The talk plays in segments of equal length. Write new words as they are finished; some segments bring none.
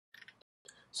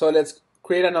So let's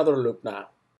create another loop now.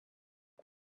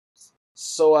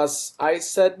 So as I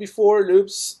said before,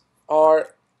 loops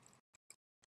are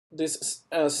these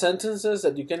sentences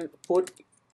that you can put,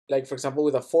 like for example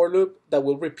with a for loop, that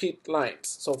will repeat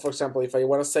lines. So for example, if I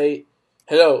want to say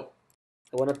hello,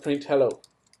 I want to print hello,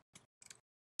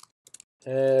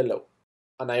 hello,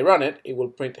 and I run it, it will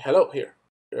print hello here.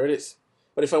 There it is.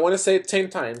 But if I want to say it 10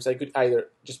 times, I could either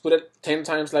just put it 10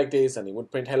 times like this and it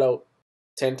would print hello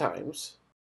 10 times,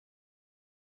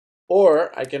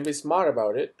 or I can be smart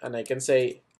about it and I can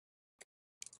say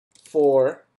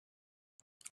for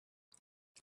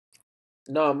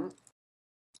num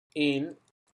in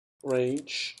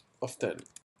range of 10,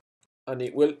 and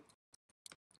it will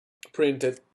print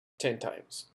it 10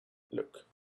 times. Look.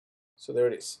 So there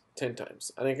it is, 10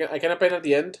 times. And I can append at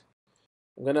the end.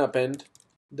 I'm gonna append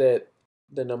the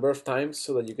number of times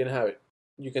so that you can have it.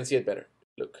 You can see it better.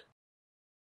 Look.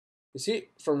 You see,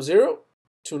 from 0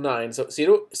 to 9. So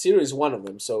 0 is one of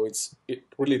them, so it's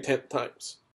really 10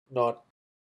 times, not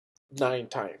 9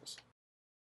 times.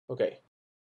 Okay.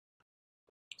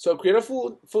 So create a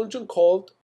function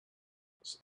called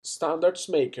standards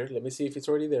maker. Let me see if it's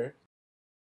already there.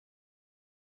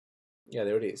 Yeah,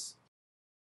 there it is.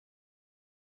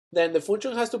 Then the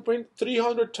function has to print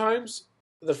 300 times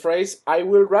the phrase I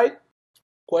will write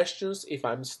questions if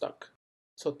I'm stuck.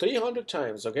 So 300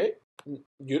 times, okay?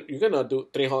 You cannot do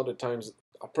 300 times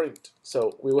a print.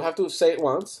 So we will have to say it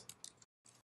once.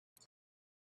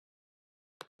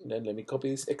 And then let me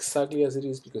copy this exactly as it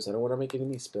is because I don't want to make any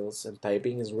misspells, and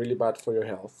typing is really bad for your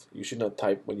health. You should not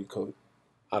type when you code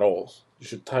at all. You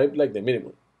should type like the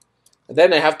minimum. And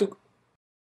then I have to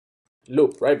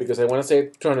loop, right? Because I want to say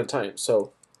it 200 times.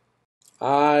 So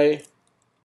I,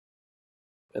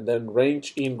 and then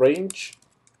range, in range,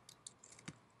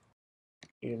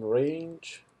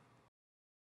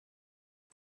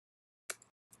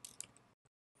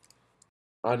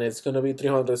 and it's going to be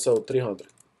 300, so 300.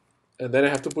 And then I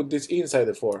have to put this inside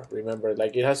the for. Remember,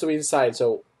 like it has to be inside,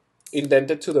 so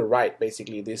indented to the right,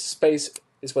 basically. This space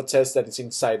is what says that it's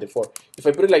inside the for. If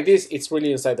I put it like this, it's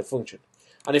really inside the function.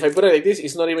 And if I put it like this,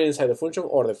 it's not even inside the function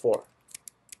or the for.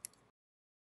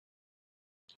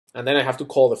 And then I have to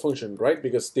call the function, right?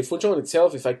 Because the function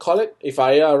itself, if I call it, if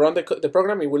I run the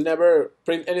program, it will never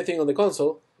print anything on the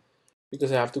console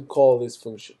because I have to call this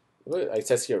function. It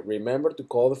says here, remember to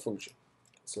call the function.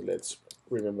 So let's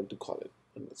remember to call it.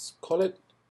 And let's call it.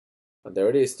 And there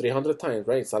it is, 300 times,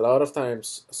 right? It's a lot of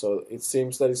times. So it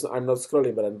seems that I'm not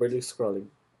scrolling, but I'm really scrolling.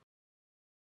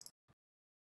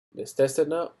 Let's test it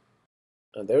now.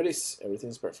 And there it is.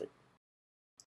 Everything's perfect.